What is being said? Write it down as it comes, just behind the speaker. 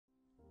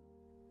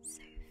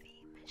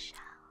Michelle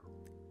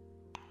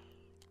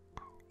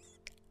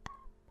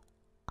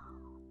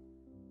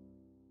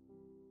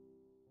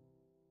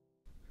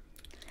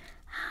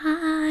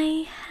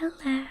Hi,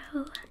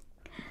 hello.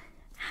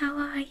 How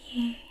are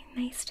you?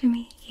 Nice to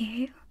meet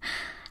you.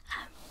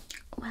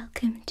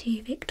 Welcome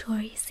to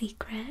Victoria's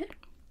Secret.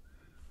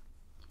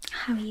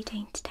 How are you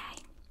doing today?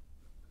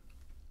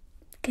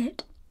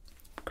 Good.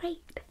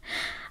 Great.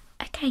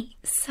 Okay,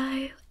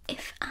 so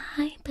if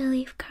I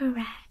believe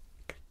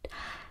correct,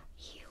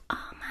 you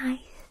are my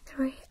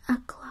 3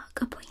 o'clock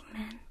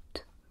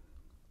appointment.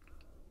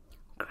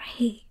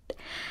 Great.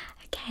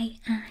 Okay,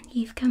 and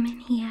you've come in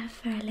here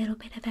for a little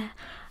bit of a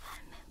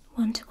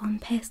one-to-one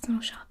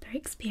personal shopper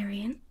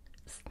experience.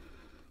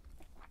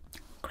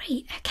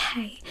 Great,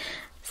 okay.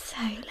 So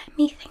let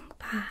me think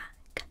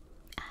back.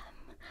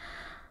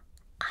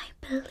 I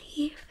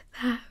believe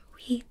that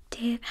we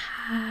did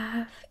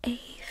have a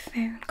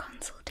phone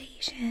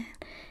consultation.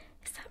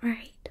 Is that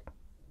right?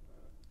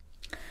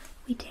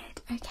 We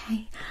did,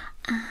 okay.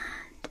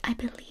 And I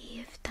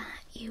believe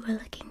that you were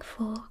looking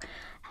for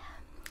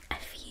a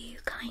few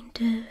kind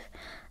of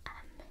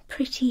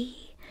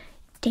pretty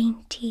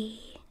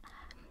dainty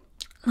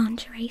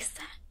lingerie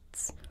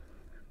sets.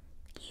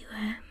 You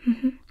were,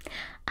 and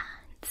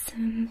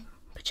some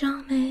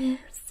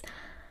pajamas,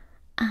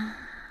 and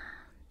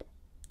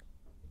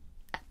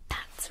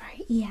that's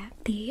right. Yeah,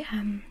 the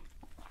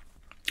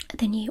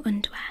new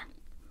underwear.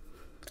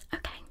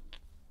 Okay,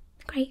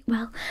 great.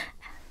 Well,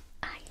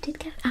 I did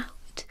get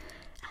out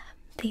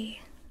the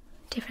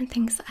different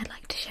things that I'd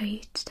like to show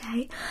you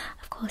today.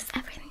 Of course,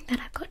 everything that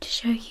I've got to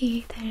show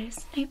you,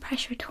 there's no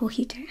pressure at all.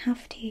 You don't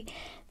have to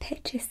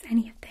purchase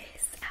any of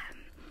this.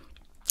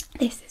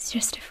 This is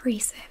just a free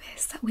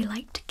service that we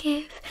like to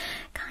give,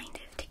 kind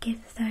of to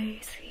give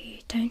those who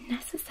don't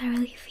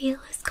necessarily feel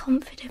as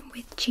confident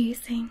with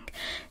choosing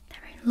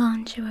their own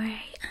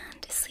lingerie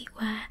and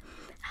sleepwear,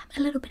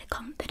 a little bit of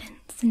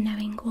confidence in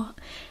knowing what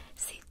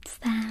suits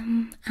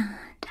them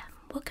and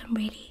what can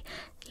really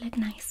look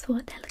nice for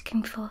what they're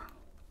looking for.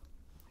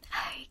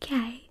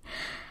 Okay,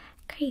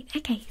 great.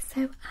 Okay,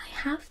 so I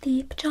have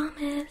the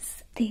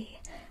pajamas, the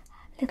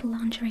little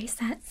lingerie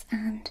sets,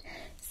 and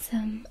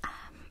some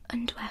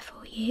underwear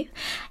for you.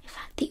 In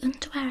fact, the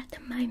underwear at the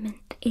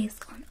moment is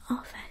on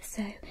offer,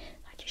 so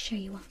I'll just show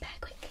you one pair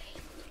quickly.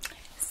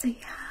 So you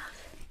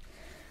have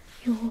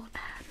your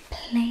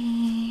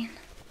plain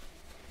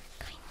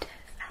kind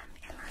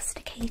of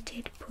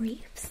elasticated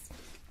briefs,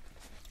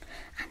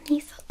 and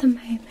these at the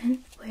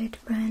moment would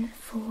run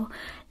for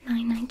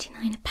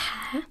 £9.99 a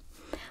pair,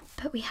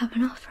 but we have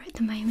an offer at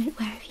the moment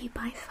where if you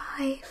buy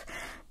 5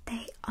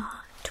 they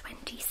are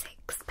 £26.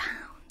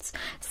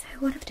 So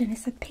what I've done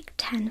is I've picked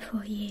 10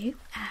 for you.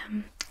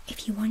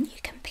 If you want,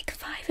 you can pick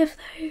 5 of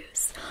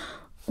those,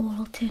 or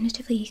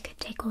alternatively you could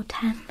take all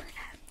 10,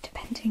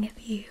 depending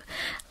if you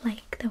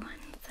like the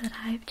ones that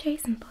I've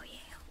chosen for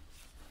you.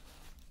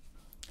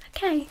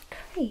 Okay,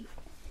 great.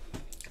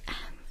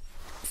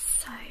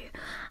 So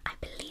I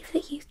believe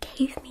that you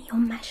gave me your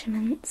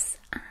measurements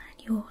and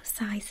your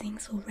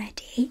sizings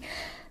already,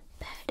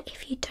 but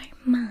if you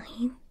don't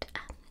mind,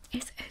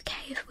 is it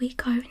okay if we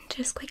go and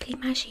just quickly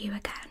measure you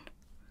again?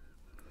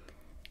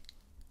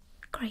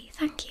 Great,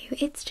 thank you.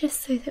 It's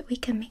just so that we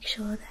can make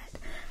sure that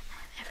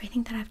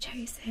everything that I've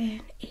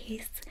chosen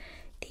is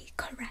the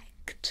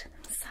correct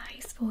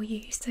size for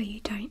you, so you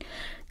don't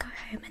go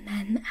home and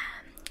then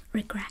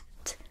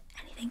regret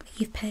anything that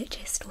you've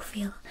purchased or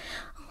feel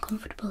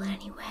uncomfortable in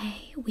any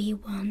way. We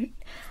want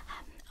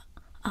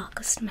our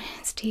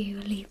customers to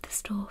leave the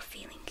store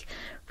feeling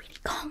really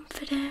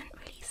confident,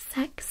 really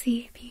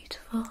sexy,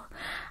 beautiful,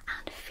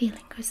 and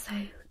feeling as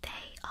though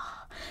they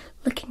are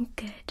looking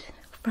good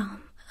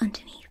from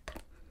underneath.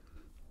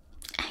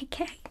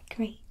 Okay,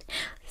 great.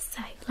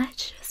 So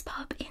let's just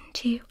pop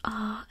into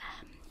our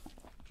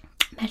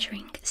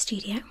measuring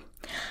studio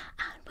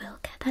and we'll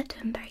get that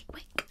done very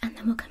quick, and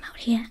then we'll come out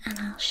here and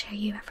I'll show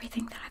you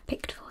everything that I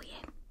picked for you.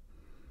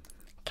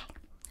 Okay,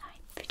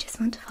 alright, if you just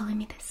want to follow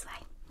me this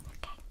way.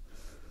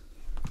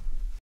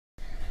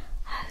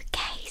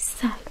 Okay,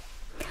 so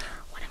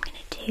what I'm going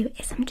to do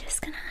is I'm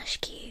just going to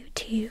ask you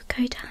to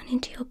go down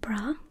into your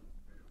bra.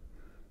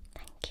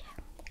 Thank you.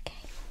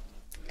 Okay.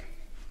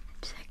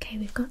 It's okay,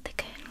 we've got the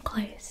curtain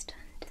closed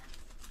and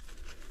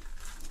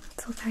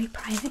it's all very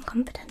private and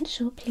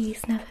confidential.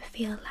 Please never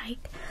feel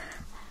like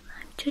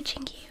I'm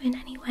judging you in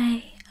any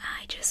way.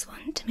 I just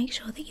want to make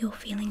sure that you're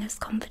feeling as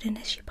confident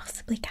as you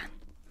possibly can.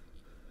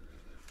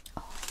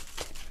 All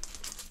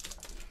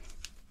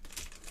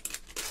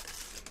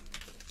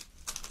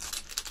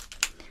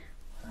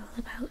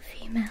about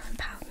female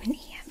empowerment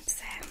here,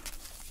 so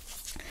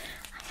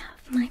I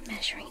have my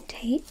measuring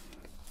tape.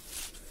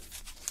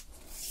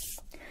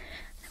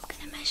 I'm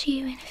going to measure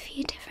you in a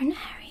few different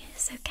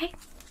areas, okay?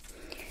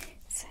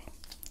 So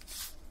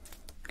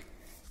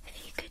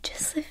if you could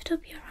just lift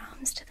up your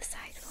arms to the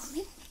side for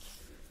me.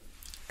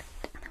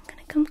 Good. And I'm going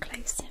to come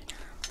closer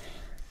now,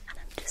 and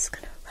I'm just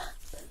going to wrap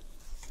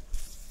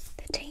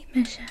the tape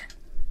measure,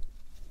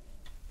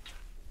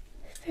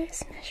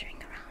 first measuring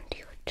around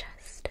your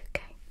chest,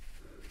 okay?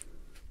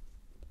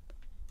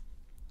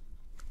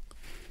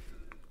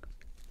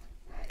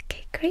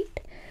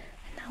 Great.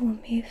 And now we'll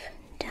move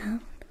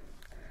down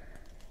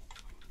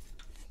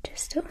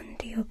just to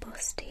under your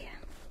bust here.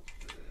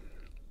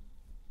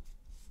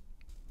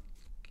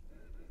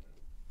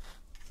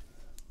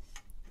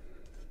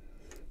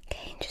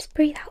 Okay, and just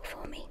breathe out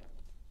for me.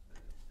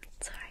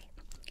 It's alright.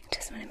 I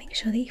just want to make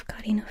sure that you've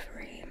got enough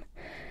room,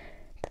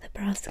 that the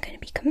bras are going to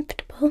be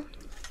comfortable.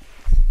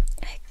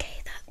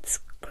 Okay, that's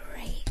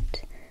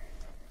great.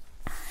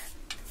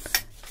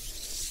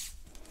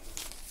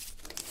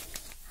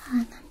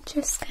 And I'm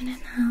just going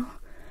to now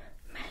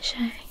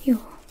measure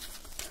your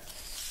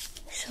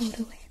shoulder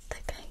width.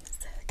 Okay,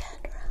 so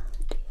again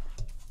round here.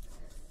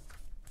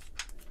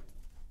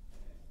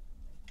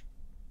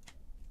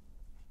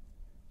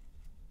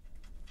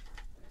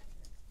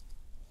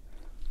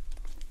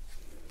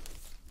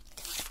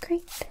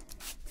 Great.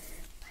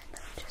 And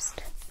then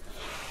just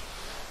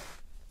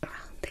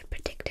around the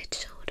predicted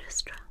shoulder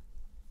strap.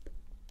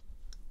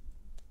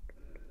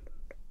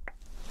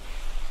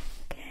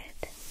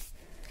 Good.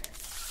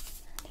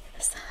 On the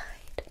other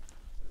side.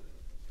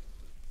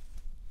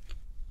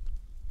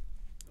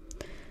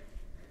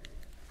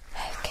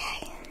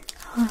 Okay.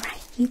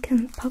 Alright, you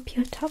can pop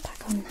your top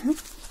back on now.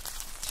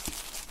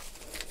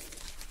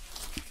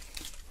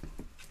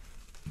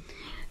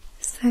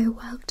 So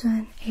well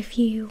done if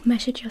you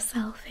measured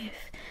yourself,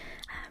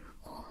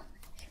 or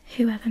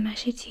whoever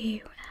measured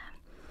you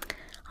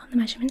on the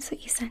measurements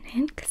that you sent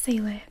in, because they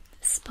were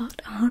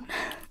spot on.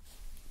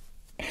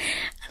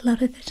 A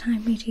lot of the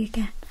time we do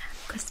get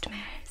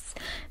customers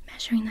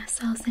measuring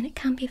themselves, and it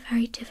can be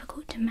very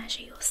difficult to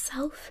measure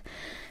yourself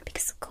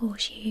because of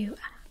course you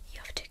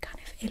have to kind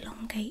of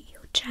elongate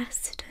your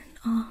chest and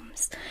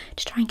arms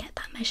to try and get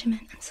that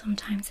measurement, and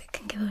sometimes it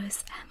can give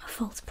us a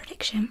false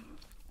prediction.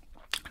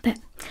 But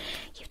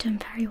you've done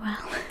very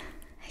well.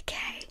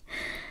 Okay.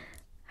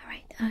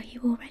 Alright, are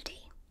you all ready?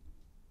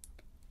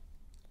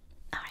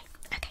 Alright,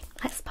 okay,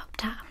 let's pop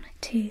down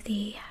to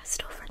the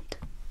storefront.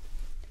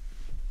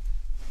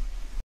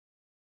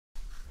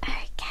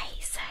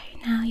 Okay, so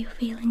now you're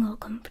feeling all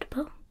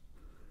comfortable.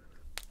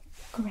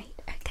 Great,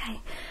 okay.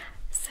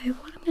 So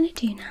what I'm going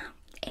to do now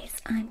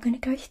is I'm going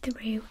to go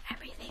through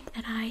everything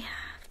that I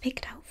have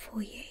picked out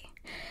for you.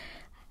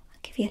 I'll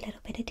give you a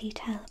little bit of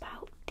detail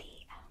about the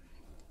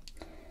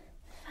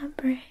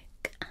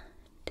fabric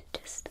and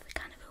just the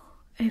kind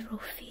of overall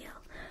feel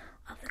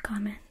of the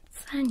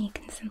garments, and you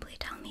can simply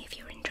tell me if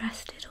you're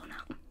interested or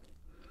not.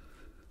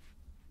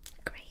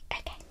 Great,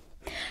 okay.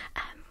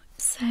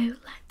 So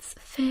let's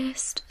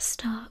first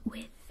start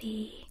with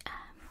the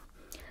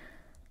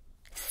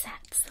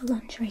sets, the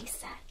lingerie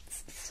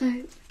sets. So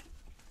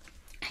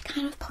I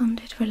kind of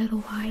pondered for a little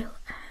while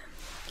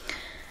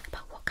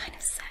about what kind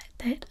of set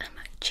that I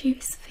might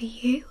choose for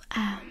you.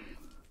 I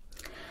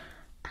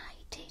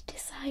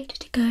decided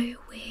to go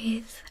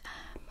with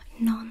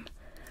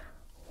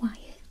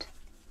non-wired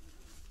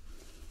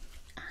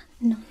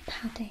and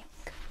non-padding.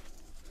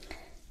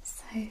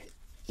 So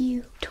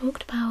you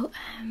talked about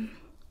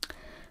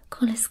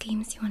colour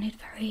schemes you wanted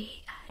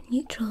very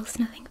neutrals,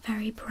 nothing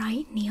very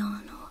bright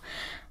neon, or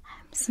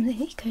something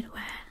that you could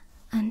wear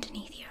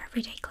underneath your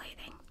everyday clothing.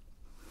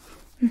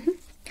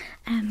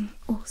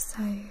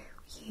 Also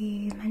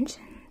you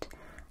mentioned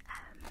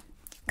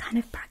kind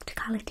of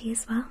practicality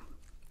as well.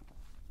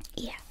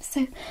 Yeah,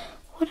 so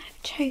what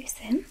I've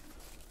chosen,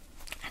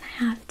 and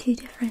I have two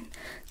different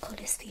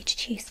colours for you to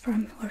choose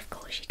from, or of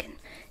course you can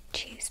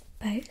choose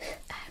both.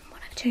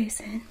 What I've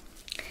chosen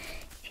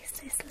is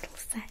this little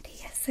set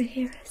here. So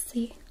here is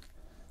the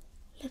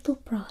little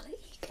bralette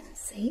you can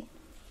see,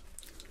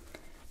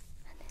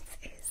 and this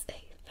is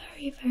a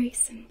very, very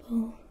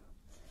simple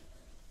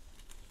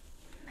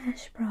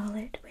mesh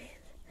bralette with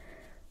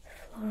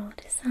floral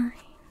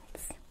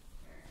designs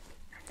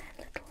and then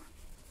little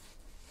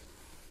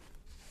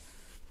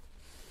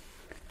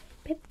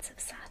bits of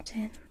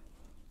satin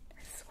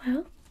as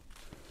well.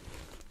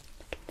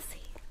 You can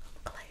see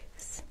up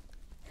close.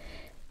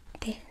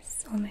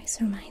 This almost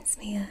reminds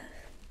me of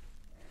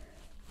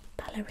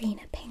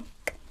ballerina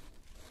pink.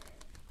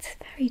 It's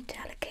very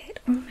delicate,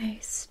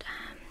 almost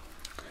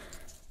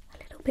a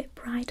little bit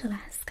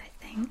bridal-esque, I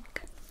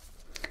think.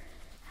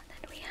 And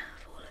then we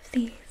have all of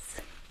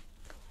these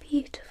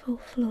beautiful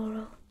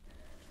floral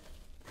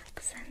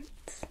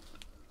accents.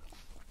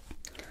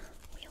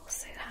 We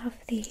also have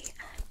the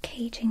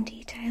caging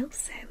details,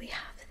 so we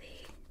have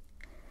the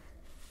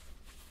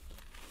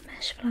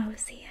mesh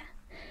flowers here,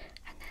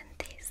 and then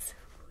this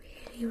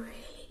really,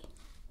 really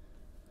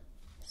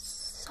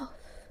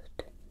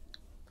soft,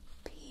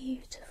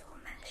 beautiful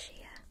mesh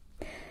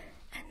here,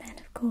 and then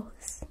of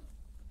course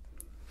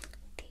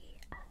the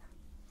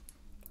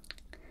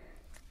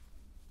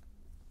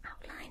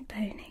outline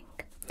boning.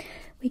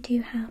 We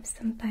do have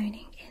some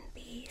boning in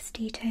these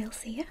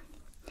details here,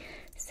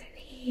 so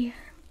here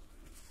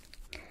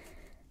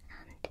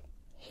and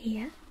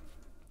here,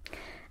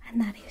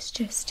 and that is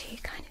just to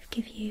kind of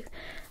give you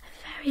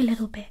a very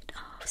little bit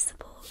of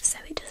support, so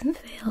it doesn't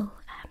feel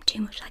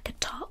too much like a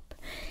top.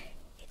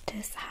 It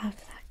does have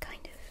that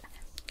kind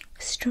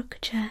of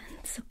structure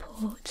and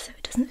support, so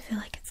it doesn't feel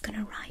like it's going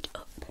to ride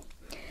up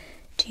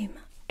too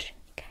much.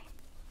 Okay.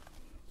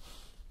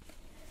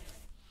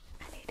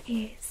 And it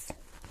is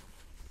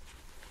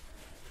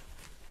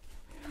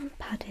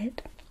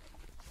non-padded.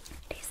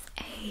 It is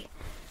a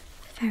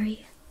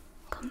very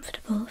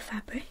comfortable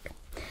fabric.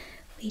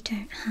 We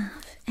don't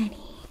have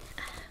any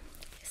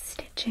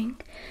stitching.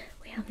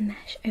 We have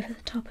mesh over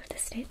the top of the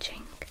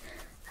stitching,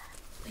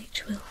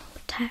 which will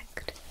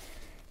protect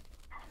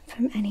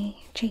from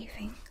any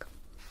chafing.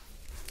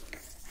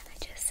 And I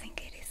just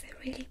think it is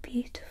a really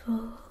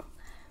beautiful,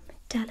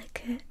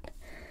 delicate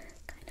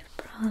kind of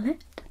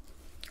bralette.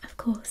 Of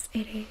course,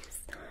 it is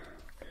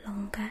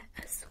longer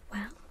as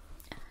well.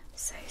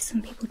 So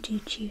some people do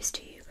choose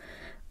to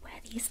wear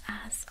these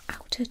as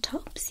outer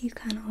tops. You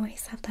can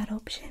always have that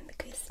option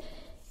because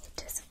it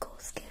does of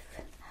course give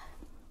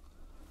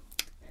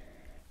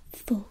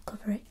full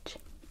coverage.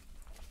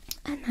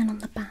 And then on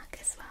the back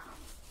as well,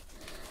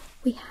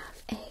 we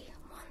have a 1,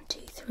 2,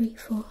 3,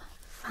 4,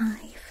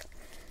 5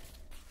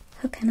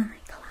 hook and eye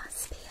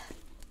clasp here.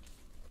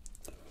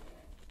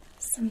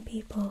 Some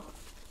people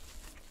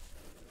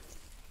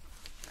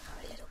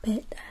are a little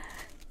bit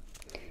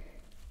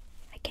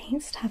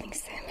against having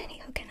so many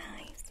hook and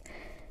eyes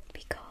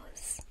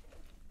because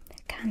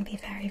it can be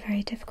very,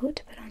 very difficult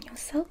to put on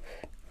yourself.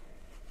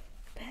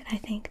 But I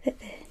think that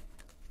the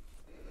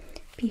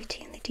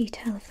beauty and the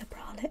detail of the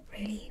bralette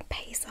really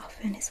pays off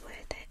and is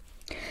worth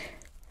it.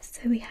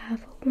 So we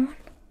have 1,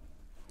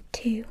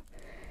 2,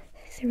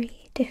 3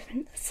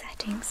 different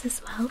settings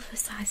as well for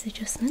size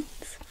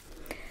adjustments,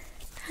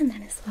 and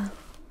then as well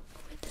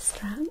with the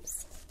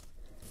straps,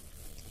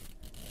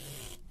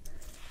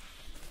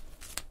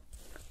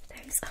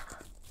 those are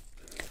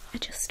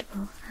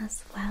adjustable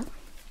as well.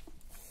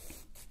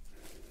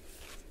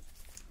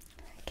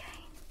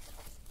 Okay,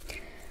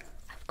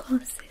 of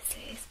course this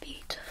is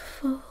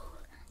beautiful,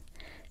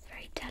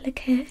 very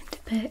delicate,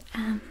 but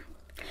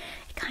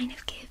it kind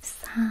of gives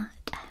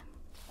that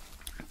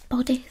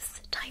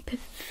bodice type of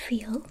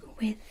feel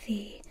with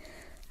the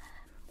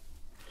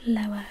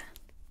lower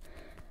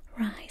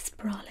rise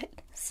bralette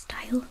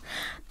style,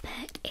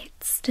 but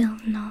it's still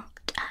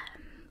not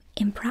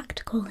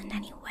impractical in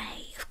any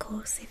way. Of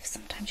course, if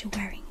sometimes you're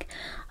wearing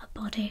a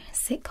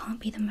bodice, it can't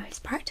be the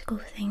most practical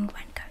thing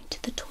when going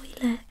to the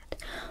toilet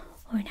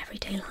or in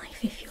everyday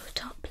life. If your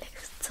top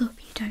lifts up,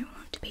 you don't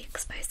want to be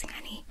exposing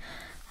any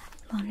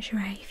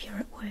lingerie if you're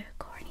at work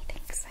or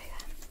anything. So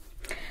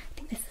I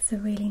think this is a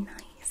really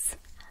nice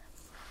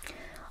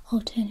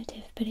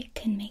alternative, but it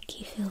can make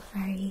you feel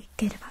very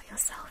good about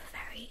yourself,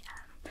 very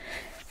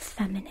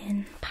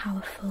feminine,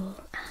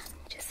 powerful, and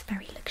just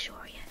very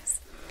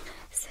luxurious.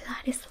 So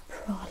that is the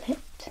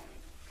bralette.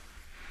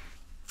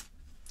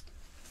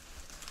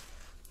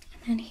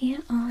 And then here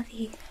are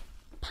the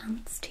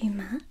pants to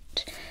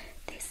match.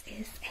 This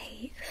is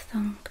a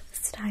thong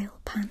style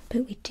pant,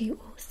 but we do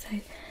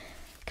also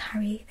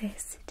carry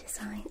this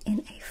design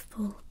in a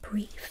full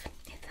brief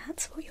if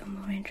that's what you're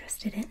more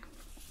interested in.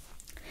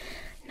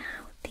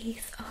 Now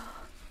these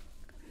are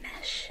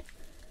mesh,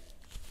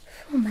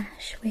 full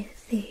mesh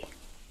with the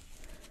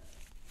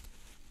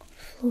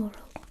floral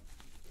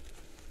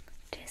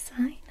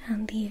design,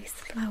 and these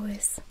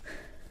flowers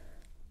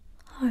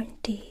are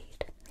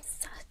indeed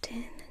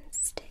satin and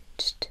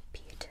stitched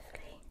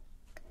beautifully.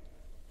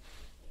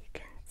 You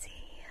can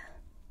see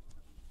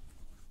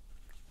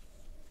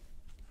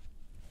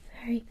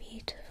very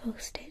beautiful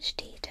stitch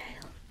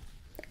detail,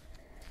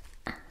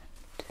 and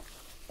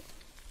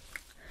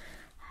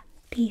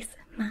these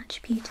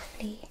match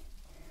beautifully,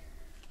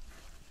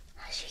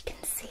 as you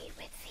can see,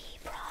 with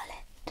the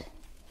bralette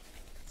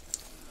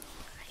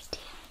right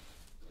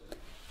here.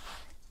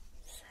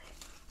 So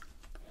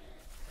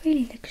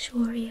really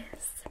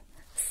luxurious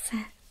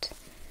set,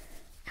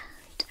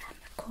 and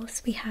of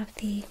course we have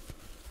the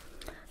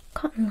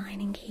cotton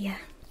lining here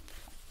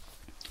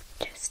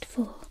just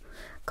for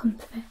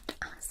comfort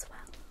as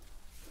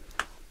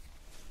well.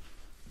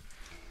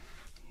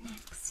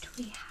 Next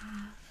we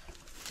have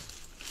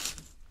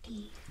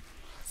the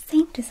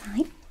same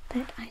design,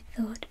 but I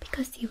thought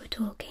because you were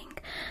talking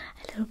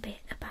a little bit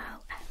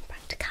about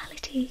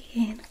practicality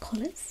in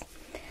colours,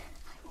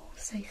 I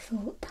also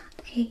thought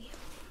that a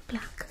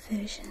black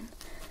version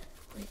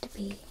would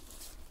be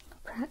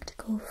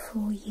practical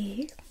for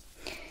you.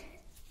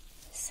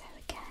 So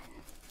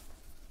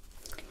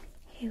again,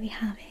 here we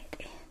have it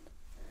in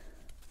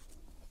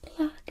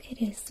black.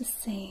 It is the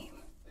same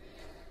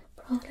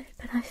product,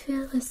 but I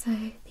feel as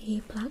though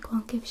the black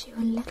one gives you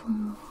a little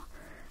more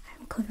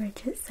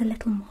coverage. It's a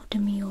little more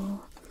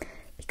demure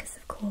because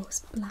of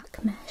course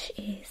black mesh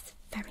is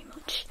very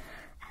much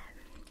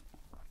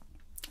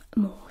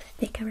more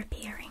thicker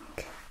appearing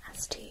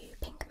as to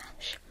pink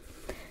mesh.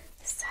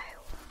 So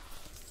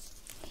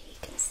here you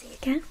can see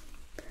again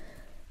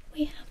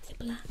we have the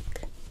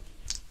black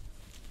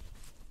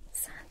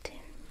satin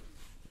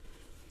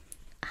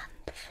and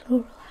the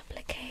floral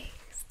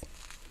appliques,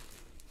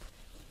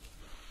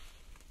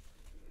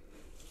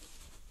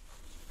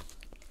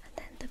 and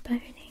then the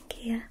boning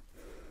here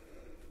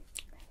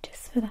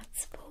just for that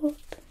support.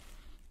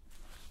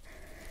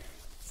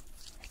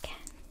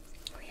 Again,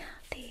 we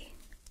have the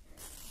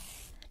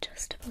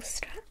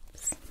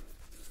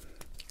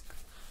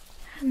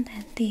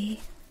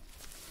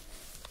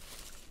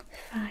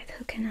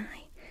poke an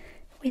eye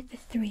with the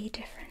 3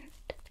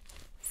 different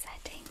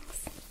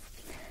settings.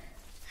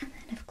 And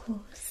then of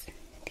course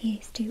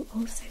these do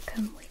also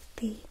come with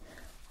the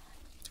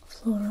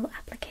floral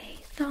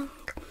applique thong,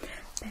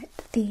 but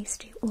these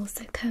do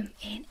also come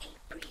in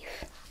a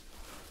brief.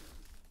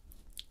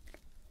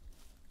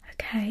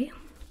 Okay.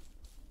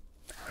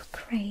 Oh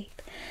great.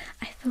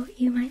 I thought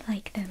you might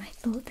like them. I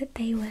thought that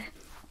they were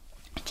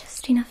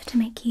just enough to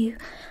make you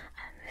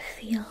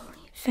feel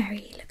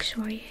very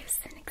luxurious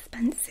and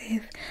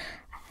expensive,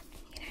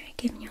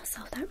 giving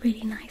yourself that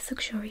really nice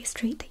luxurious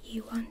treat that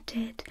you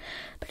wanted,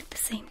 but at the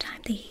same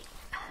time they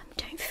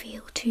don't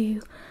feel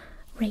too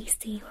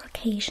racy or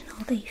occasional.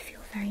 They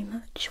feel very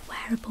much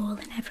wearable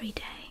and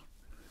everyday,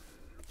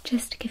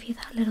 just to give you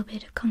that little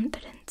bit of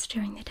confidence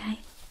during the day.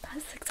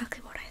 That's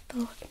exactly what I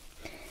thought.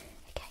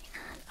 Okay,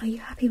 and are you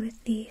happy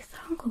with the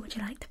thong, or would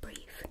you like the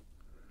brief?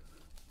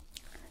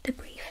 The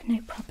brief,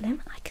 no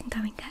problem. I can go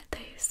and get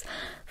those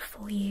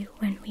for you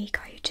when we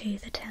go to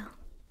the till.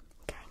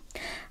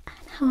 Okay,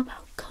 and how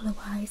about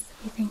colour-wise?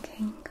 Are you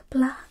thinking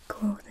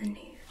black or the nude?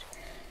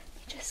 Let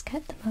me just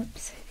get them up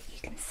so that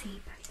you can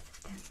see both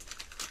of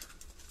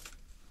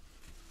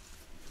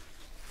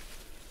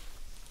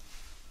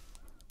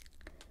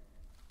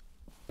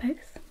them.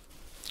 Both?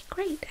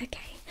 Great,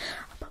 okay.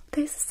 I'll pop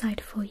those aside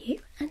for you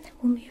and then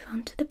we'll move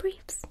on to the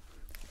briefs.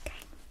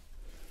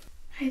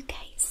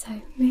 Okay,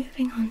 so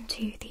moving on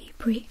to the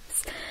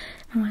briefs.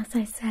 Now, as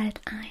I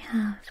said, I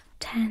have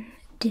 10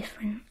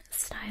 different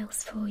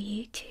styles for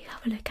you to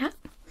have a look at.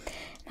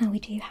 Now, we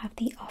do have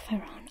the offer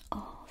on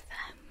of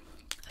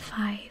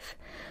 5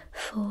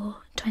 for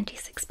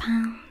 £26.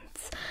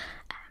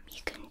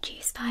 You can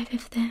choose 5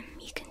 of them,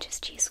 you can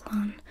just choose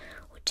 1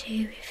 or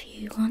 2 if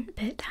you want,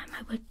 but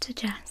I would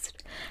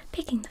suggest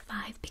picking the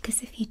 5,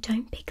 because if you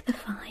don't pick the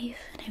 5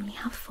 and only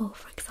have 4,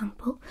 for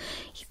example,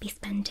 you'd be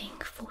spending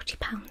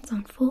 £40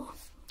 on 4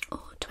 or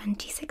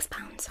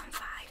 £26 on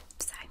 5.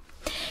 So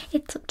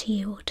it's up to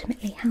you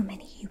ultimately how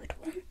many you would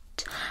want.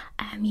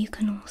 You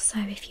can also,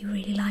 if you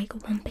really like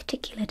one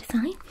particular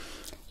design,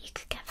 you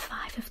could get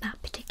 5 of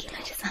that particular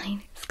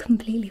design. It's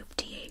completely up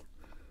to you.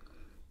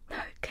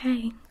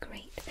 Okay,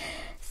 great.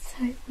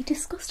 So we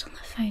discussed on the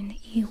phone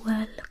that you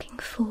were looking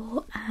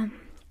for,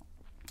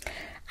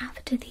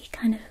 after the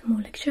kind of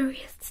more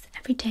luxurious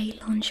everyday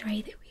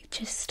lingerie that we've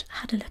just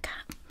had a look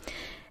at,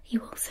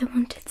 you also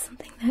wanted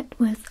something that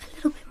was a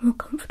little bit more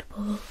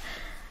comfortable,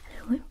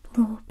 a little bit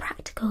more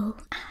practical,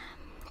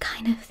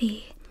 kind of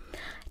the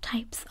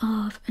types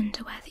of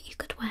underwear that you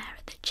could wear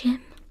at the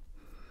gym.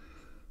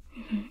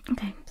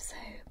 Okay, so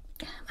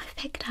I've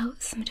picked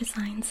out some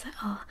designs that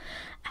are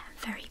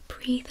very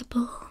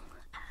breathable,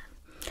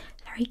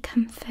 very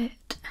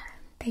comfort.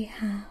 They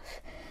have,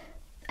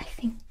 I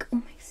think,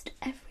 almost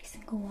every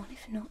single one,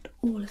 if not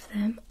all of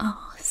them,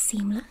 are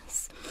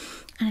seamless.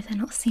 And if they're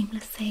not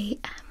seamless, they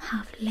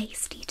have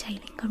lace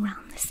detailing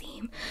around the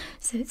seam,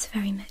 so it's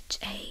very much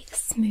a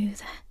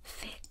smoother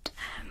fit.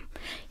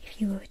 If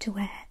you were to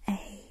wear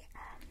a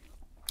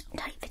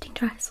tight-fitting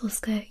dress or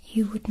skirt,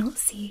 you would not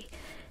see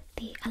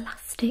the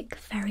elastic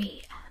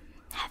very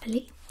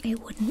heavily. It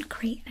wouldn't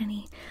create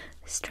any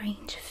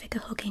strange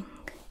figure-hugging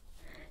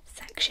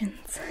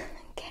sections.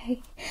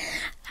 Okay,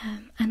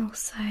 and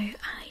also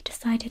I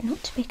decided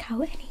not to pick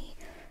out any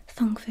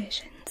thong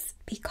versions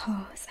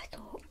because I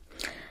thought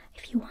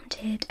if you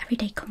wanted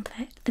everyday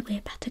comfort, that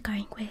we're better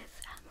going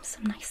with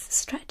some nice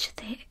stretch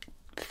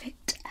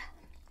fit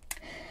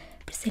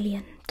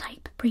Brazilian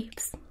type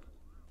briefs.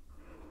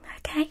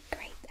 Okay,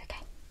 great.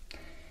 Okay,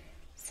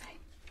 so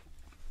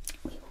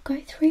we will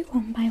go through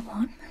one by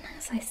one, and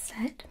as I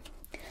said,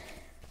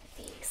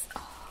 these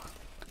are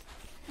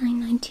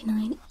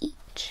 £9.99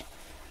 each,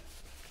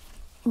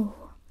 or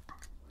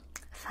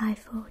 5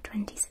 for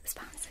 £26.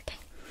 Okay,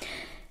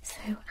 so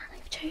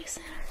I've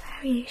chosen a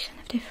variation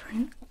of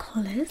different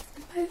colours,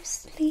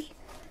 mostly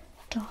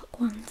dark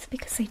ones,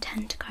 because they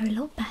tend to go a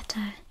lot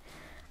better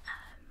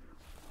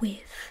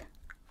with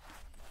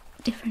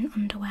different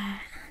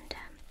underwear, and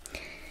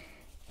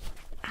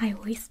I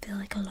always feel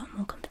like a lot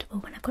more comfortable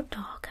when I've got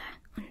darker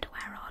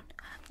underwear on,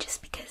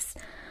 just because,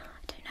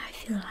 I don't know, I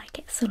feel like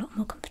it's a lot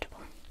more comfortable.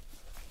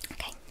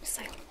 Okay,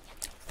 so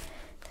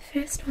the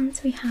first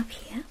ones we have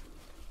here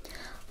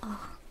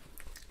are,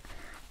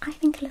 I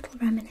think, a little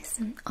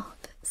reminiscent of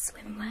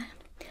swimwear.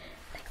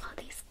 They are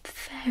these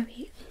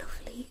very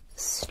lovely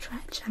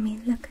stretch. I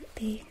mean, look at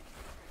the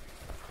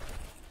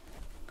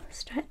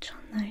stretch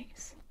on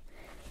those.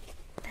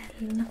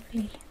 They're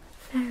lovely,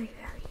 very,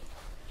 very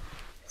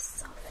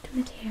soft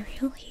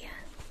material here.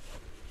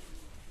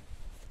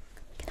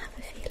 You can have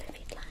a feel if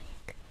you'd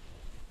like.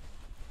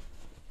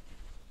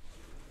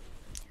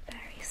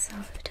 Very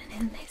soft,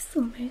 and in this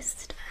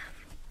almost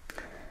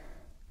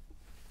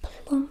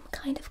plum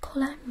kind of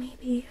colour,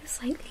 maybe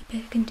slightly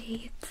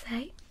burgundy, you'd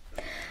say.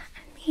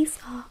 And these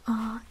are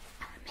our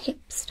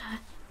hipster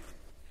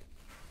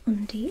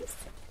undies.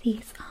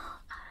 These are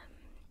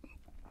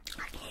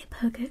like hip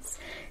huggers,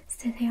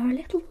 so they are a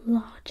little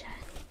larger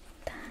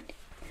than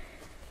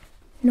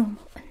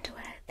normal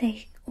underwear.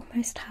 They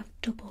almost have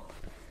double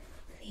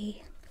the the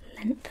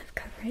length of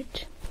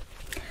coverage.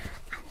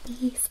 And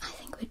these I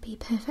think would be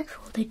perfect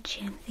for the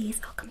gym. These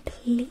are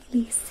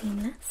completely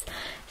seamless,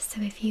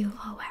 so if you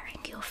are wearing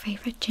your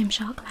favourite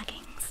Gymshark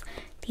leggings,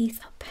 these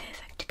are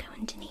perfect to go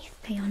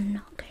underneath. They are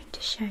not going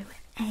to show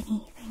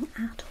anything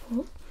at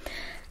all.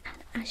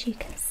 And as you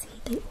can see,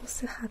 they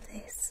also have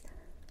this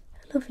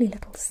lovely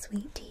little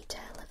sweet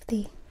detail of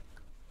the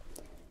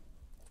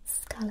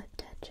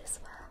scalloped edge as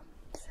well.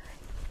 So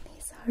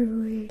these are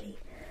really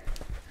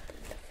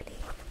lovely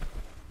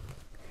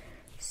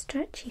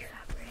stretchy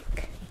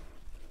fabric.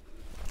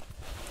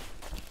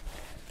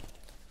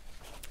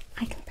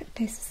 I can put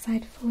those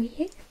aside for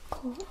you, of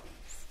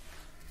course.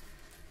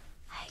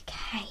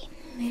 Okay,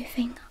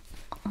 moving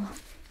on.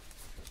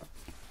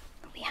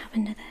 We have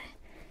another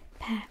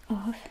pair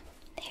of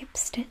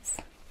hipsters,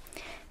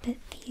 but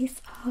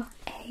these are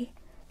a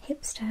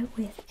hipster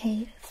with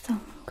a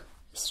thong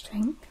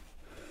string.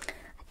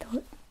 I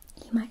thought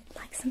you might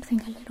like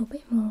something a little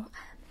bit more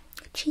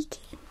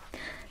cheeky,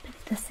 but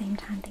at the same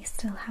time they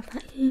still have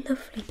that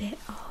lovely bit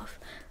of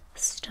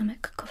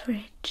stomach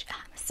coverage,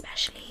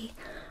 especially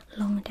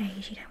long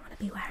days. You don't want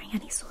to be wearing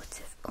any sorts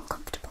of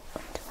uncomfortable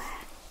underwear.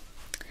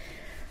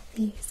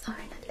 These are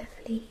in a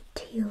lovely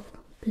teal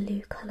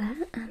blue colour,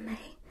 and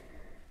they,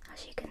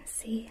 as you can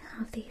see,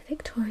 have the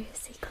Victoria's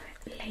Secret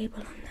label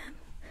on them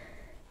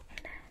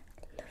in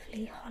a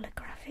lovely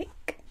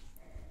holographic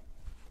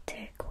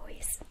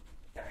turquoise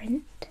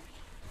print.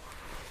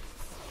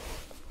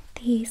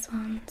 These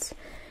ones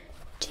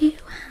do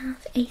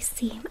have a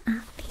seam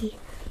at the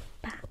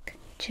back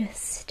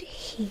just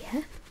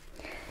here,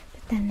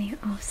 but then they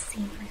are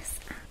seamless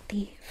at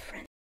the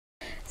front.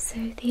 So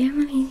the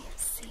only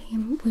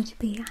seam would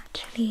be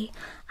actually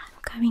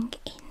going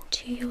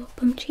into your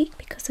bum cheek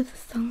because of the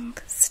thong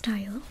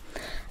style,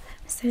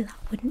 so that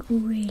wouldn't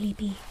really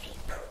be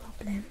a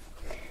problem.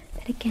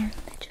 But again,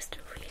 they're just a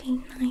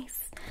really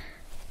nice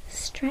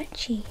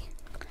stretchy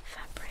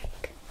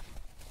fabric.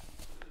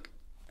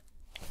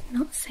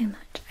 Not so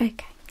much.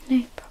 Okay,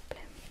 no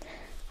problem.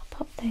 I'll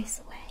pop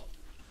those away.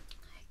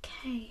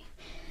 Okay,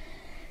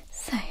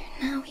 so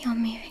now we are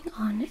moving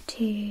on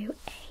to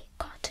a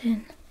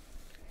cotton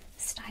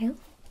style.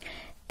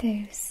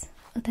 Those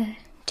other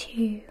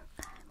two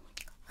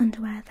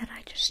underwear that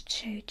I just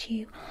showed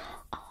you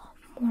are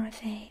more of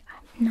a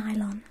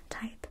nylon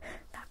type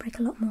fabric,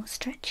 a lot more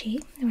stretchy,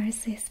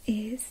 whereas this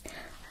is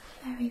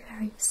a very,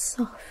 very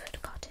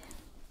soft cotton.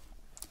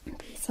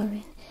 These are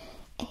in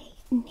a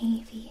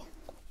navy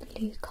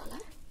blue colour.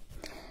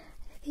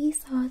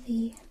 These are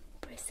the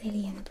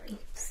Brazilian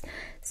briefs,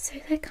 so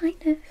they're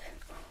kind of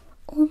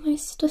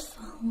almost a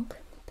thong,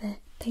 but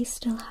they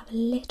still have a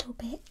little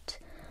bit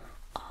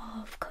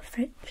of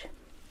coverage.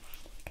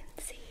 You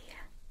can see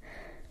here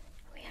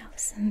we have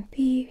some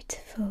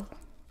beautiful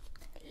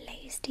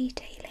lace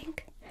detailing,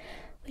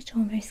 which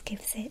almost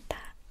gives it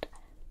that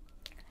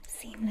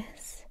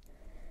seamless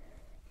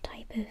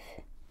type of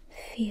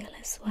feel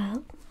as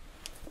well.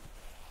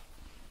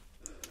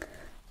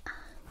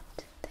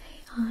 And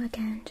they are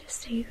again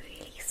just a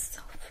really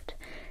soft,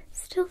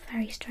 still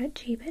very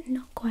stretchy, but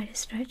not quite as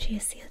stretchy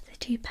as the other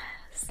two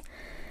pairs.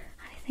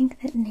 I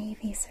think that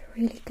navy is a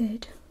really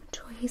good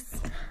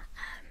choice.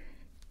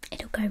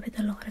 It'll go with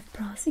a lot of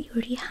bras that you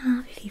already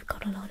have. If you've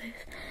got a lot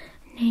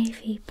of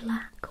navy,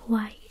 black,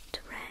 white,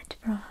 red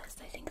bras,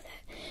 I think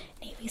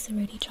that navy is a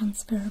really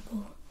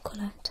transferable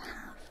colour to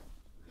have.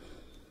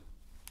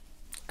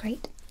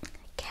 Great.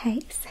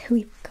 Okay, so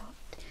we've got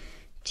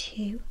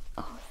 2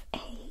 of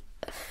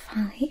a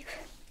 5.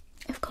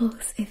 Of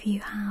course, if you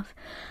have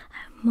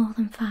more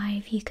than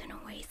 5, you can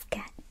always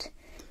get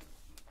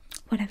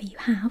whatever you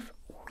have,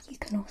 or you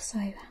can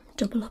also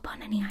double up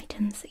on any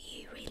items that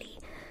you really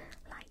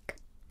like.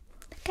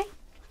 Okay,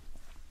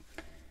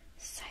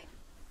 so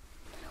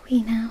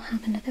we now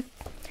have another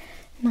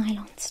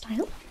nylon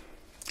style.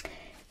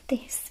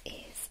 This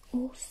is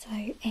also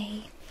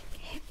a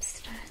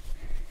hipster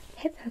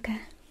hip hugger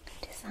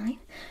design,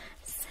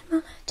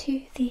 similar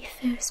to the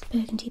first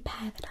burgundy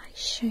pair that I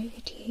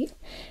showed you,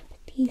 but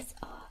these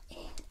are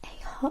in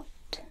a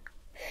hot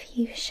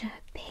fuchsia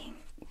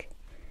pink.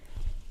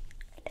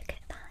 Look at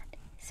that,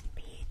 it's a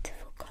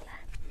beautiful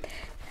colour.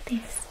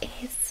 This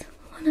is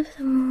one of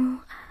the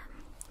more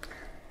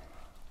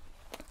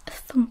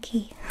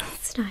funky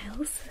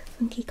styles,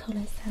 funky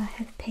colours that I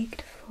have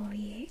picked for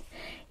you.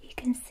 You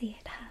can see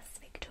it has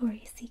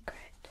Victoria's Secret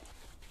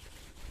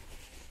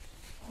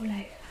all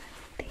over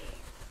the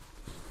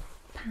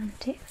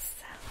pant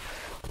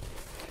itself,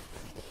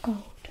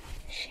 gold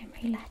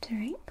shimmery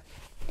lettering,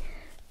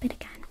 but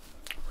again,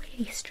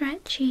 really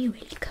stretchy,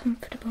 really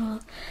comfortable.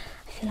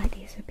 I feel like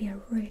these would be a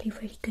really,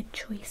 really good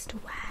choice to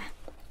wear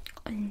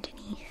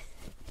underneath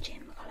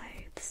gym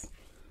clothes.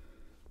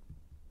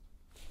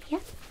 Yeah,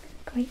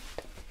 great.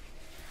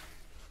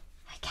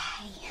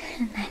 Okay,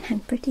 and then I'm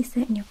pretty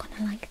certain you're going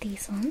to like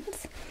these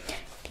ones.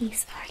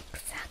 These are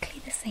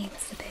exactly the same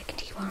as the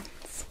burgundy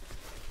ones.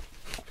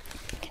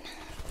 You can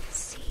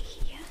see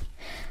here,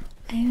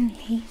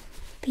 only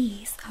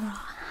these are a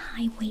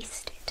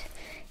high-waisted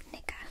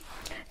knicker.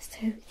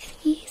 So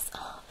these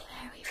are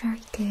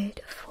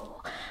good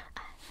for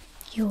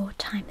your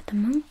time of the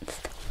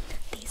month.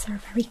 These are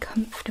very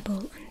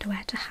comfortable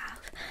underwear to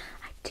have.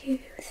 I do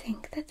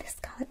think that this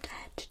scalloped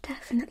edge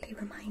definitely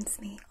reminds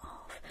me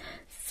of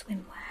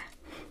swimwear.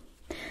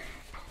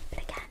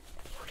 But again,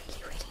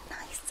 really, really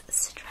nice,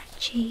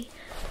 stretchy,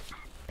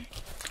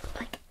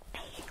 like a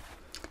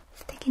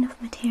thick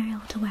enough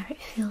material to where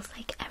it feels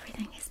like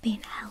everything is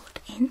being held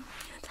in,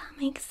 if that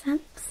makes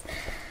sense.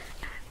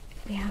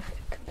 We have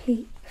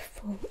complete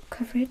full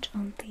coverage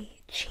on the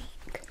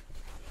cheek.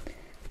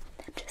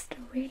 They're just a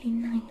really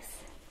nice,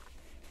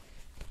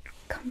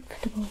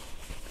 comfortable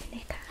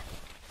knicker.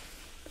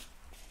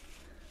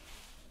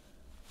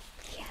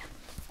 Yeah,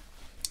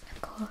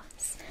 of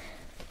course.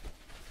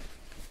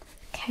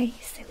 Okay,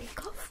 so we've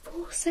got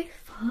 4 so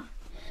far.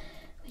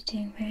 We're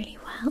doing really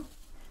well.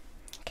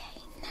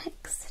 Okay,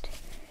 next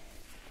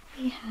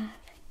we have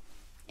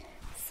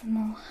some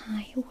more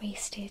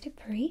high-waisted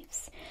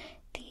briefs.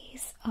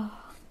 These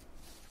are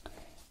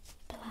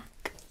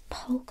black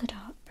polka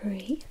dot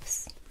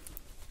briefs.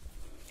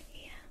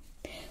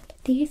 Yeah,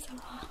 these are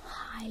our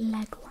high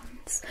leg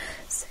ones,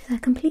 so they're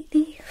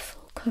completely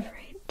full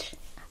coverage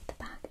at the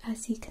back.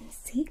 As you can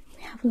see,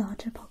 we have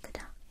larger polka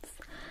dots,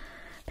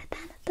 but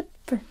then at the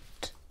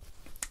front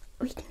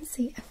we can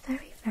see a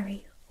very,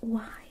 very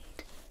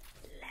wide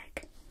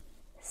leg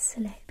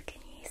slit.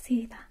 Can you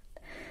see that?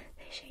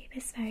 The shape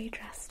is very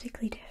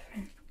drastically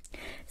different.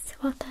 So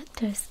what that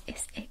does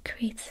is it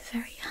creates a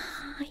very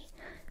high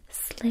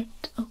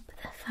slit up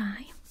the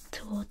thigh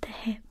toward the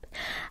hip,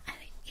 and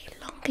it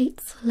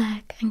elongates the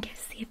leg and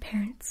gives the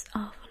appearance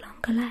of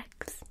longer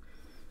legs.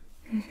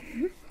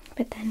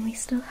 But then we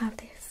still have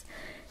this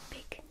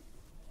big,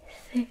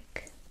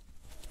 thick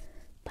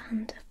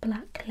band of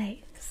black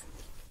lace,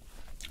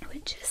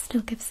 which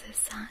still gives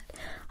us that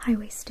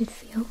high-waisted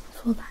feel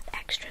for that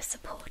extra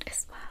support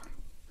as well.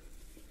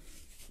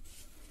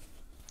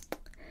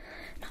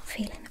 Not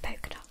feeling the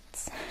polka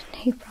dots,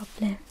 no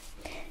problem.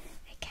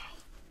 Okay,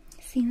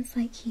 seems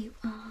like you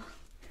are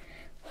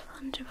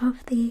fond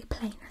of the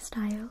plainer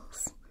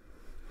styles.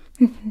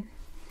 No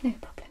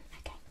problem.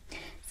 Okay,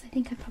 so I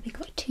think I've probably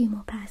got 2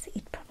 more pairs that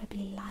you'd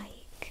probably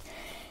like.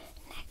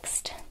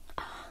 Next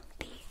are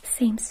the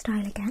same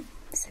style again.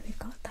 So we've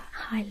got that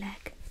high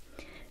leg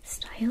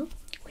style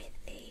with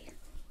the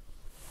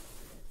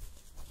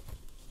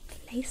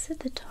lace at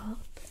the top.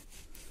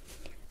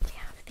 We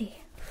have the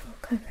full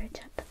coverage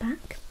at the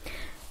back.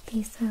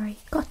 These are a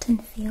cotton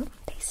feel.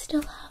 They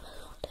still have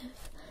a lot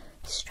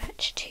of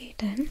stretch to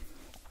them,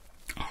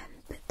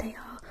 but they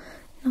are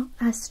not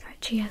as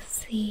stretchy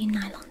as the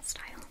nylon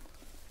style.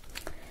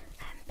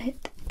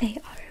 But they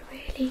are a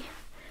really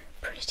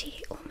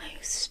pretty,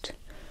 almost,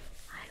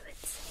 I would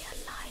say,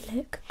 a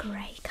lilac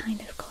grey kind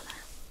of colour.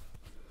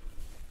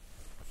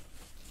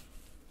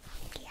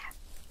 Yeah,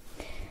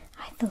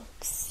 I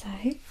thought so.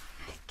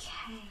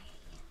 Okay,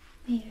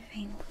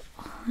 moving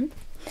on.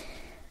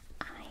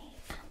 I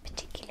am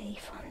particularly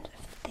fond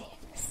of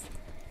this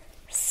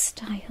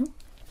style.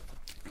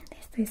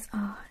 This is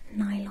our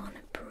nylon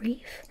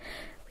brief.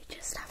 We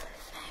just have a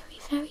very,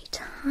 very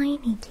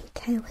tiny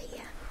detail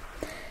here.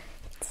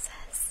 It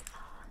says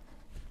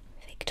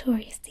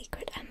Victoria's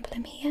Secret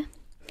emblem here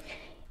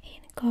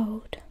in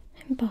gold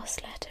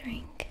embossed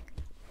lettering.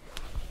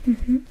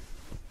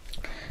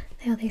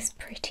 They are this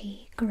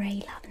pretty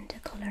grey lavender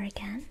colour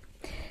again.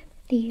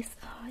 These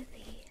are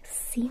the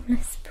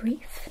seamless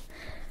brief,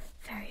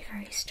 very,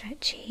 very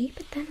stretchy,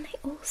 but then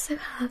they also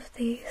have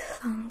the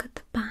thong at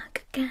the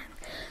back again,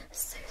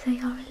 so they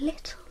are a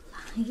little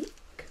like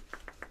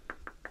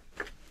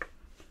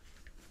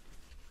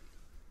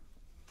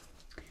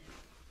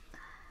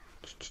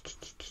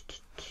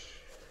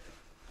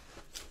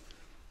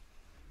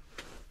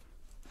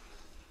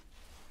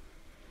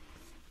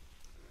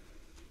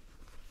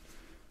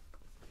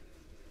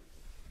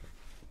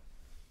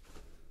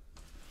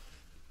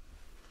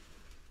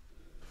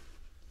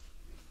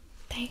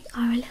they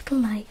are a little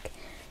like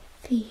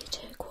the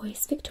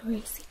turquoise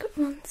Victoria's Secret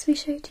ones we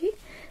showed you,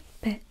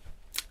 but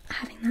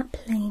having that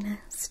plainer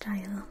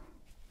style.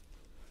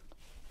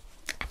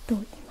 I thought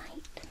you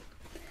might.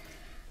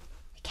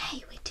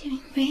 Okay, we're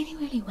doing really,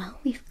 really well.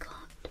 We've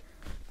got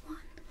 1,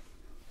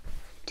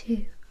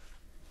 2,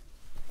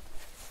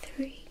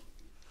 3,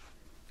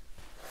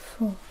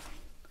 4,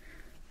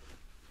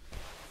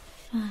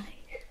 5,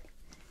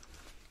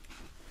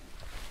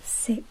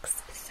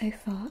 6 so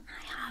far.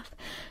 I have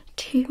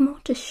 2 more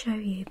to show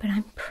you, but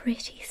I'm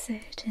pretty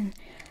certain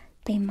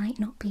they might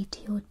not be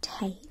to your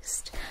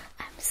taste.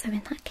 So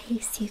in that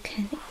case, you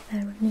can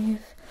either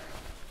remove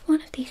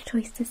one of these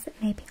choices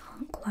that maybe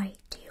aren't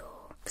quite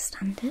your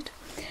standard,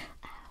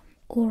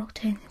 or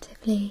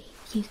alternatively,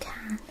 you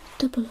can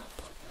double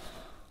up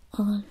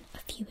on a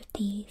few of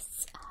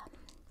these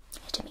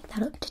to make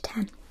that up to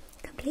 10.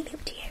 Completely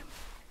up to you.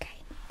 Okay,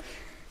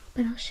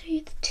 but I'll show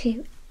you the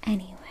 2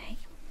 anyway.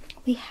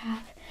 We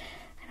have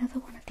another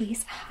one of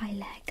these high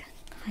leg,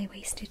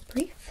 high-waisted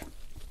brief.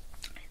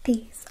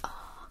 These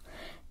are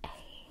a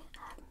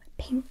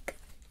pink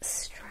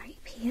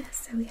stripe here,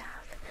 so we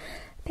have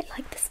a bit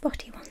like the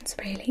spotty ones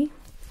really,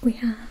 we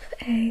have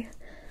a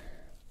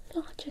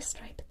larger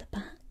stripe at the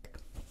back,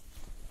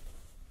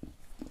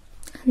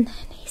 and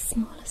then a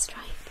smaller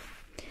stripe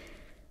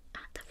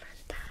at the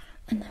front there,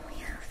 and then we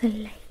have the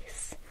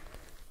lace,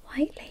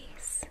 white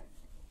lace,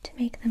 to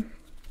make them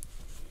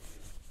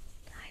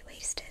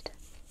high-waisted.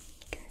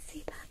 You can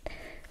see that.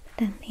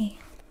 Then the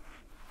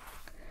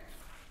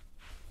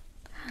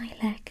high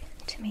leg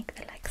to make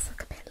the legs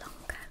look a bit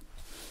longer.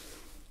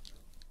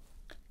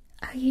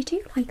 Oh, you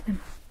do like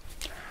them?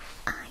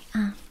 I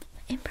am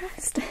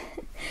impressed.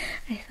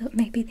 I thought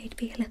maybe they'd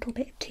be a little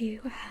bit too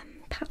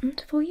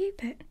patterned for you,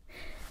 but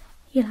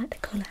you like the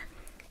colour.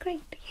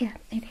 Great, yeah,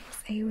 it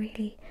is a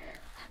really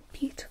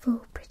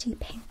beautiful, pretty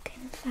pink.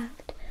 In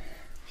fact,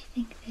 I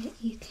think that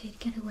you could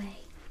get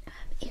away,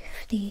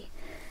 if the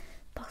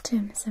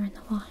bottoms are in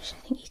the wash, I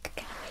think you could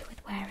get away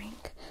with wearing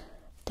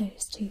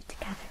those two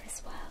together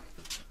as well.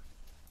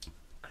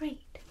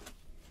 Great.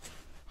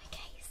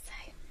 Okay, so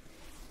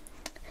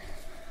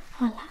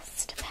our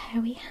last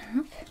pair we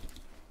have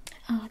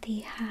are the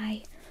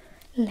high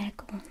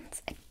leg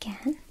ones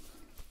again.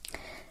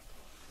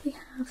 We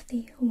have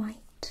the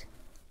white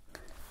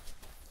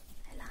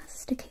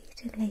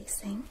elasticated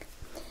lacing,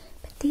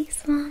 but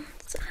these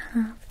ones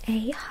have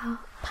a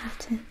heart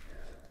pattern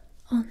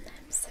on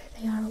them, so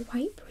they are a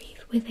white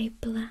brief with a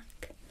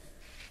black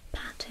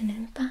pattern.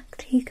 In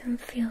fact, you can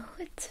feel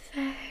it's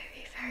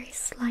very, very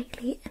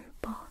slightly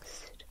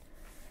embossed.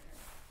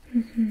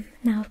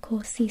 Now, of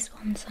course, these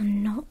ones are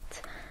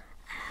not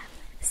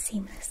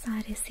seamless.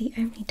 That is the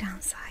only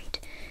downside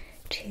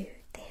to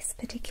this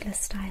particular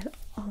style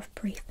of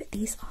brief, but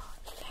these are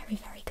very,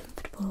 very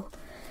comfortable,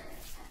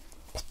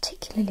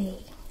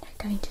 particularly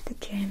going to the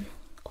gym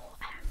or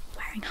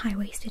wearing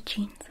high-waisted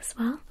jeans as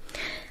well.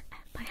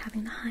 By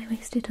having the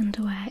high-waisted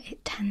underwear,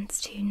 it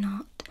tends to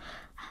not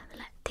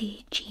let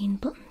the jean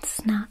button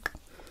snag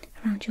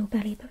around your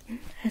belly button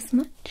as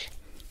much.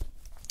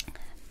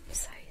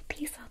 So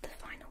these are the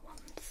final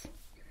ones.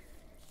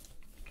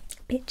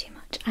 A bit too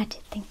much, I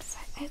did think so.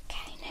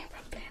 Okay, no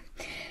problem.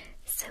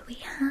 So we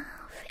have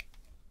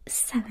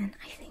 7,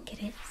 I think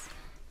it is.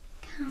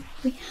 Count.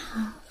 We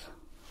have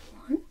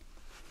 1,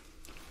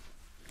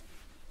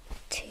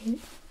 2,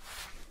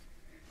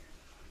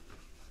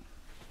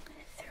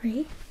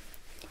 3,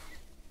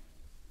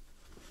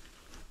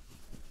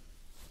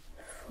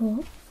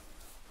 4,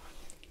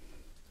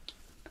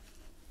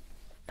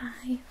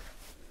 5,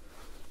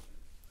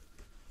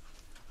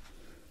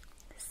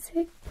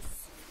 6,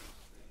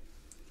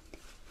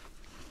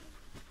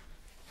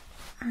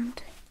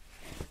 and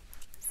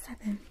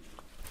 7.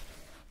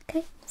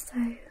 Okay, so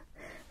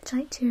would you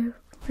like to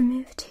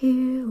remove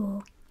 2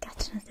 or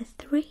get another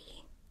 3?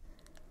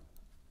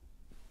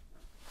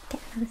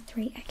 Get another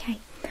 3, okay.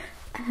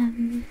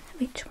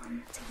 Which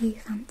ones are you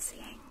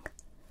fancying?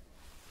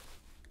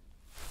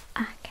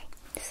 Okay,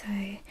 so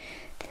the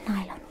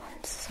nylon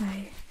ones, so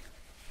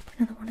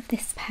another one of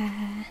this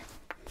pair.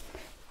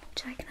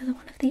 Would you like another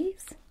one of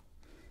these?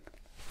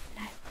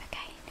 No,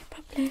 okay, no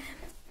problem.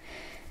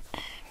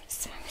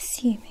 So I'm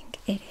assuming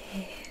it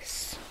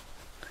is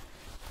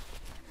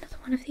another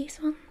one of these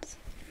ones,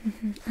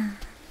 and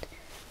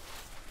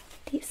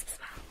these as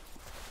well.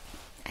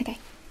 Okay,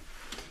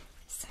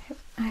 so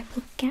I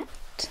will get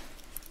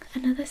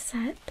another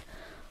set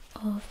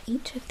of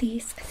each of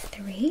these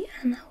 3,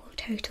 and that will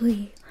total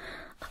you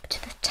up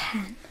to the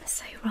 10.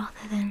 So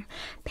rather than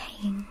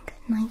paying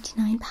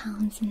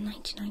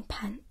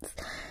 £99.99,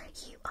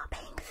 you are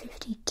paying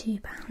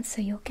 £52,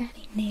 so you're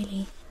getting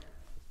nearly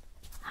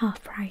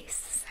half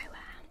price, so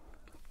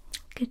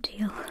good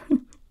deal.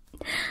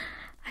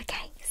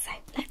 Okay, so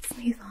let's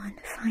move on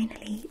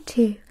finally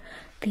to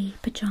the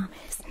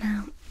pyjamas.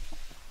 Now,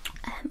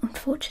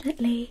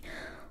 unfortunately,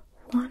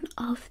 one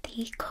of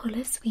the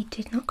colours we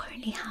did not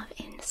currently have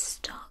in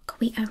stock.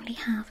 We only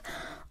have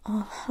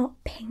our hot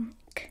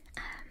pink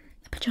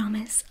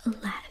pyjamas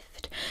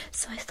left,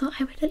 so I thought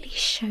I would at least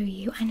show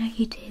you. I know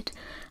you did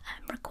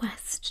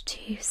request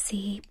to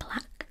see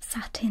black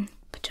satin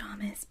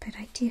pyjamas, but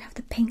I do have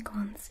the pink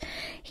ones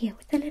here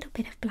with a little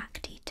bit of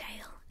black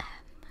detail,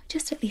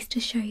 just at least to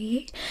show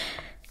you. You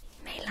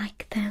may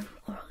like them,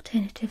 or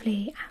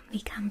alternatively we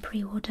can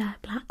pre-order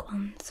black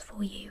ones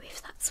for you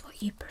if that's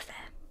what you prefer.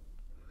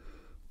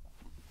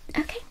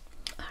 Okay,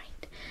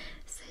 alright,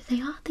 so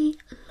they are the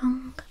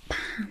long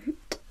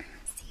pant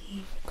as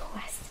you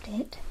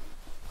requested.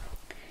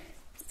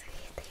 So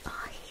here they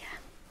are here.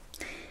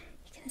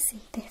 You can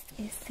see this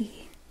is the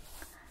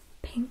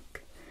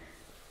pink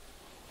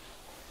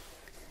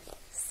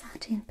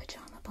satin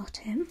pyjama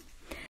bottom.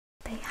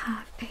 They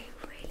have a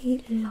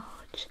really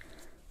large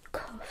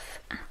cuff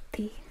at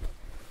the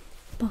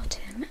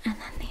bottom, and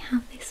then they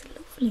have this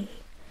lovely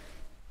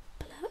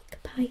black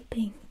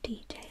piping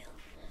detail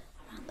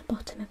around the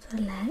bottom of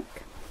the leg,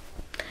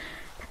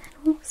 and then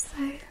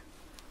also,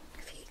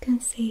 if you can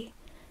see,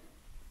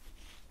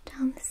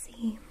 down the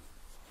seam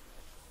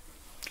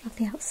of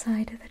the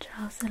outside of the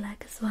trouser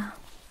leg as well.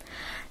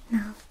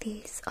 Now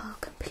these are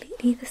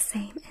completely the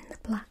same in the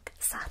black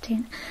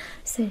satin,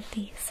 so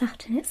the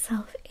satin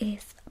itself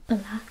is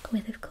black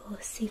with, of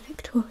course, the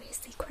Victoria's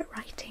Secret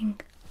writing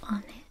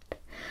on it.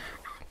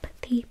 But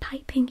the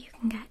piping you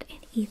can get in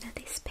either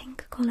this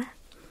pink colour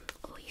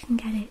or you can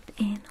get it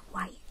in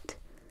white.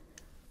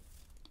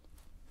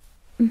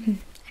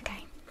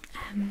 Okay,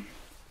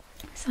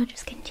 so I'll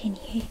just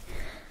continue.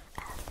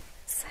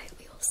 So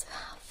we also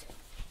have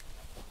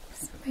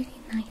some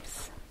really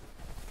nice,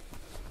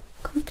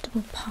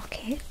 comfortable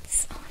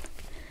pockets on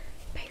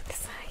both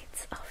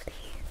sides of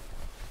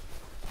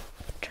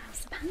the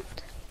trouser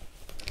pant,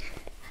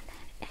 and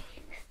then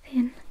a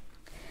thin,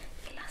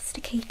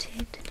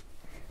 elasticated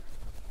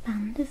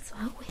band as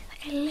well with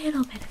a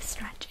little bit of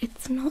stretch.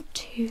 It's not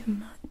too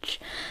much,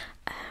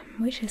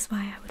 which is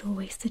why I would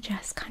always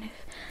suggest kind of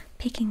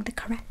picking the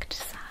correct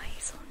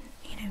size, or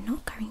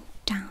not going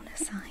down a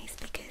size,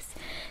 because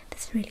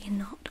there's really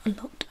not a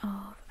lot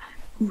of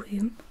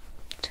room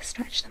to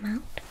stretch them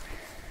out.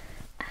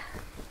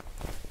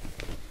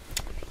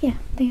 Yeah,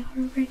 they are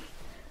a really,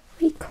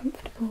 really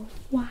comfortable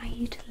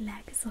wide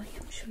leg. Sorry,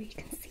 I'm sure you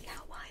can see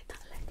how wide that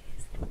leg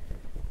is.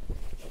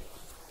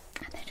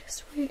 And they're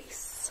just really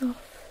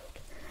soft,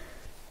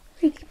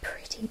 really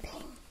pretty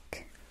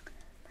pink.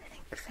 I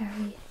think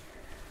very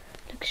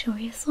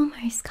luxurious,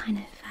 almost kind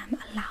of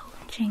a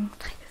lounging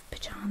type of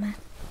pyjama.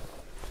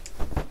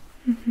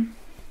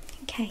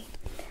 Okay,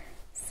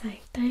 so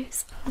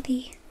those are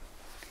the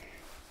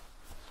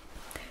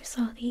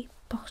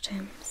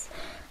bottoms.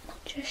 I'll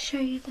just show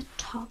you the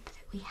top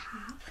that we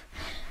have.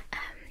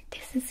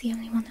 This is the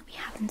only one that we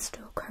have in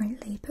store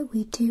currently, but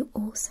we do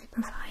also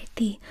provide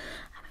the,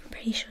 I'm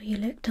pretty sure you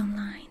looked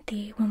online,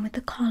 the one with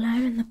the collar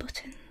and the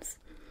buttons.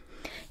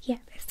 Yeah,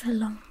 it's a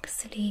long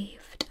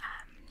sleeved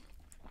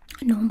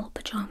normal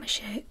pyjama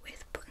shirt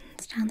with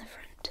buttons down the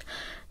front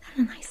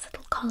and a nice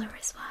little collar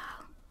as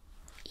well.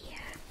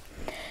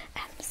 Yeah,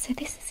 so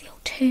this is the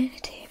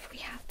alternative. We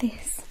have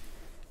this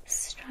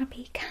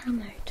strappy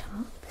camo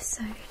top,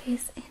 so it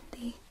is in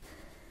the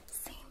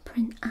same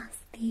print as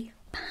the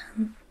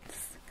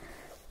pants.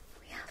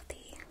 We have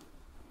the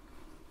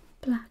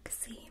black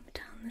seam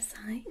down the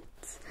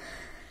sides,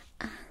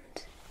 and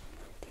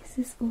this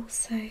is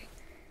also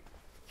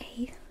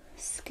a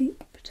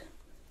scooped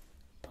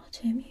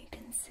bottom, you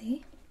can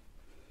see.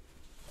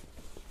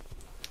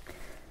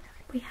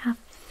 We have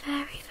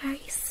very,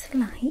 very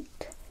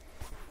slight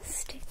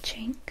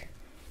stitching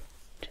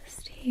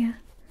just here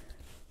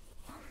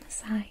on the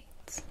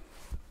sides,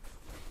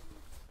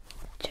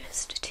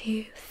 just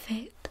to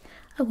fit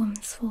a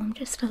woman's form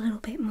just a little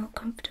bit more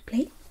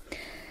comfortably.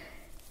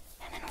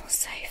 And then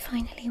also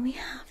finally we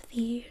have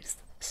these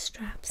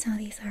straps. Now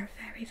these are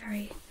very,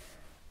 very,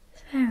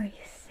 very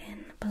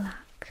thin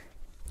black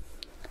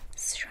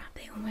strap.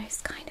 They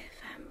almost kind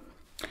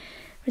of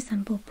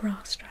resemble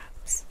bra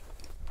straps,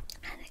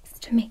 and it's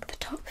to make the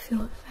top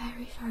feel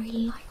very, very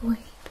lightweight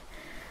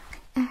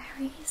and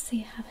airy. So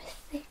you have a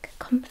thick,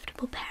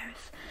 comfortable pair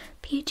of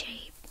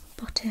PJ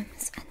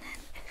bottoms and then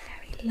a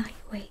very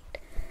lightweight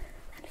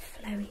and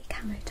flowy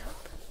camo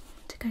top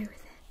to go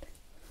with it.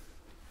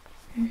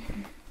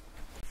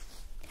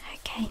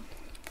 Okay,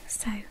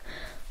 so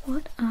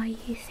what are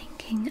you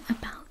thinking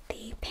about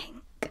the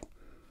pink?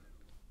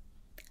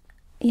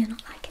 You're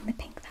not liking the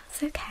pink,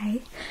 that's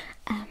okay.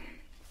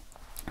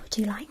 Would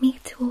you like me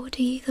to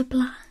order you the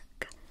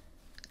black?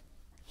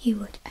 You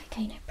would?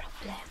 Okay, no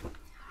problem.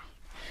 Alright.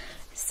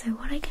 So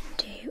what I can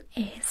do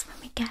is when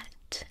we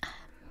get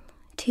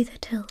to the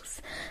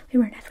tills, we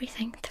run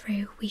everything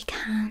through. We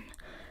can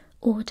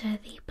order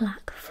the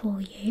black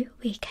for you.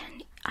 We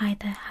can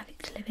either have it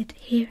delivered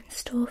here in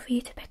store for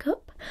you to pick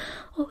up,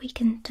 or we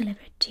can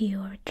deliver it to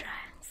your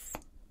address.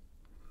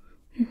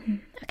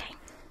 Okay,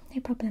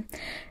 no problem.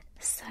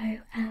 So,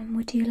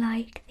 would you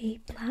like the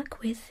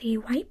black with the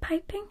white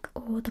piping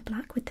or the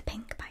black with the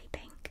pink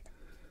piping?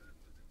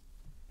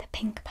 The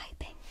pink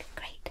piping,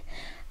 great.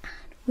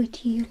 And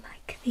would you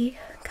like the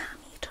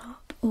cami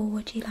top, or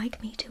would you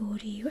like me to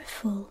order you a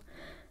full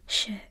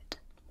shirt?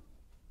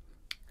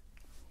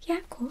 Yeah,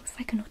 of course,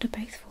 I can order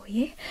both for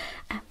you.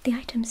 The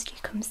items do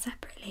come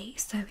separately,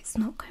 so it's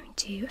not going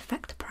to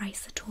affect the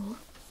price at all.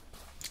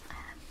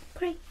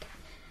 Great.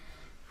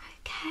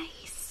 Okay,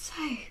 so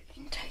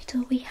in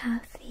total we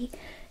have the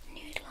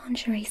nude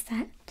lingerie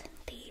set,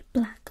 the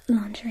black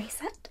lingerie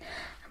set,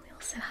 and we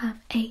also have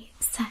a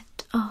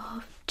set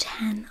of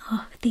 10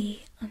 of the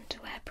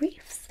underwear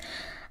briefs,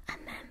 and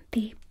then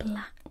the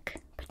black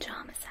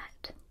pyjama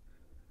set.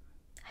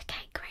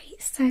 Okay,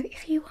 great. So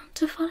if you want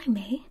to follow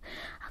me,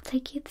 I'll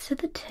take you to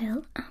the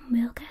till and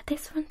we'll get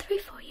this run through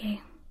for you.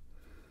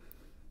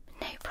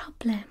 No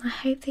problem. I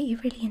hope that you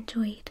really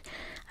enjoyed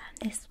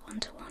this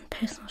one-to-one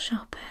personal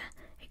shopper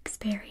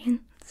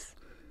experience.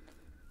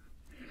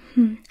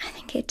 I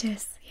think it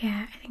does,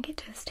 yeah, I think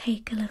it does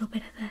take a little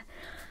bit of the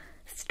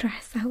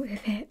stress out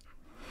of it.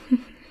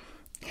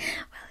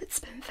 Well, it's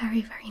been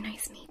very, very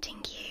nice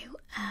meeting you.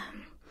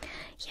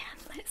 Yeah,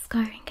 let's go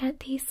and get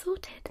these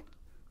sorted.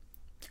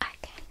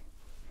 Okay.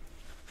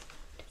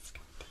 Just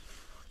get these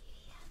for you,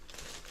 yeah.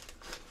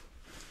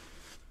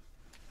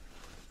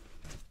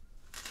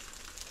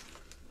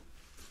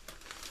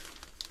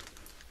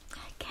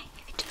 Okay.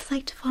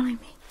 like to follow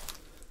me?